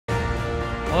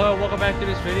Hello, welcome back to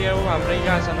this video. I'm bringing you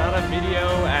guys another video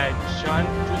at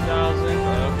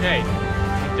jontybotha2000. Okay,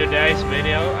 in today's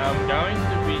video, I'm going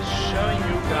to be showing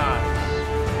you guys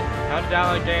how to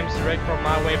download games direct from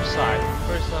my website.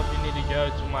 First off, you need to go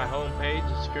to my homepage.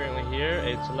 It's currently here.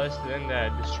 It's listed in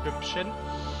the description.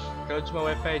 Go to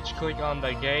my webpage, click on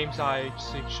the games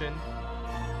section.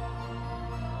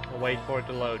 Wait for it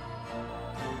to load.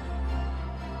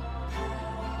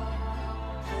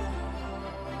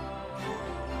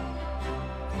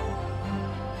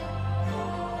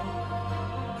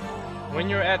 When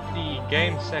you're at the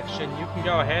games section, you can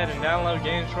go ahead and download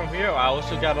games from here. I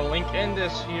also got a link in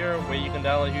this here where you can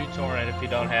download uTorrent if you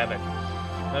don't have it.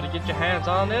 Now to get your hands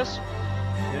on this,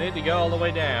 you need to go all the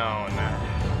way down.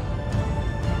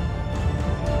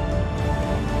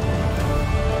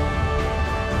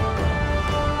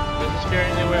 This is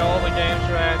currently where all the games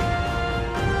are at,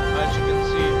 as you can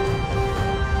see.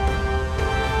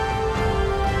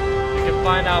 You can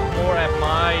find out more at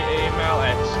my email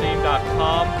at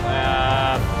steam.com.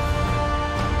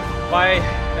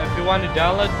 If you want to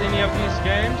download any of these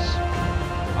games,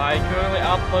 I currently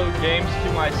upload games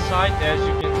to my site. As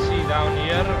you can see down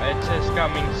here, it says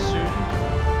coming soon.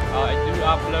 I do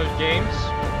upload games,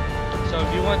 so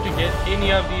if you want to get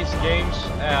any of these games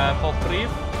for free,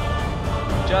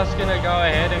 just gonna go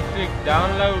ahead and click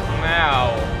download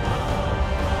now.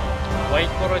 Wait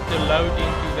for it to load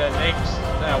into the next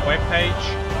web page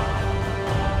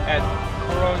at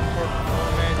current performance.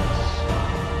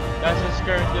 That is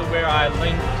currently where I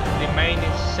linked the main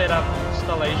setup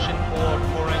installation for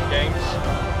torrent games.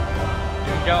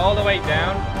 You can go all the way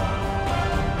down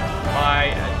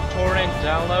by torrent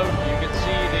download. You can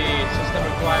see the system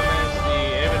requirements,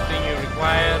 everything you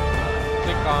require.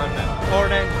 Click on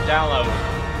torrent download.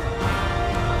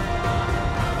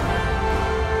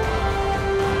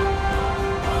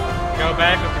 Go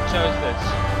back if you chose this.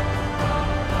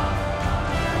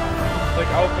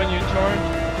 Click open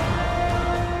uTorrent.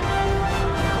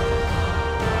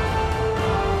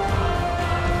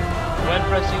 When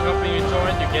pressing open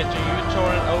uTorrent, you get your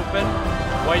uTorrent open.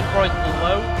 Wait for it to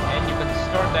load and you can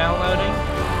start downloading.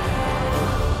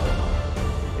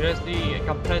 Here's the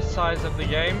compressed size of the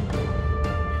game.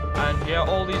 And here are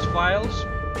all these files.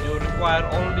 You require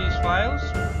all these files.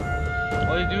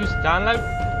 All you do is download.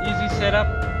 Easy setup.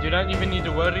 You don't even need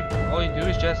to worry. All you do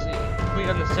is just click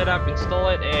on the setup, install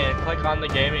it, and click on the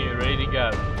game, and you're ready to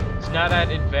go. It's not that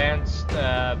advanced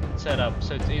setup,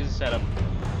 so it's easy setup.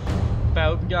 I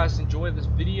hope you guys enjoyed this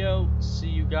video. See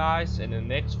you guys in the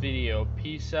next video.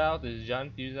 Peace out. This is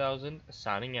jontybotha2000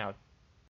 signing out.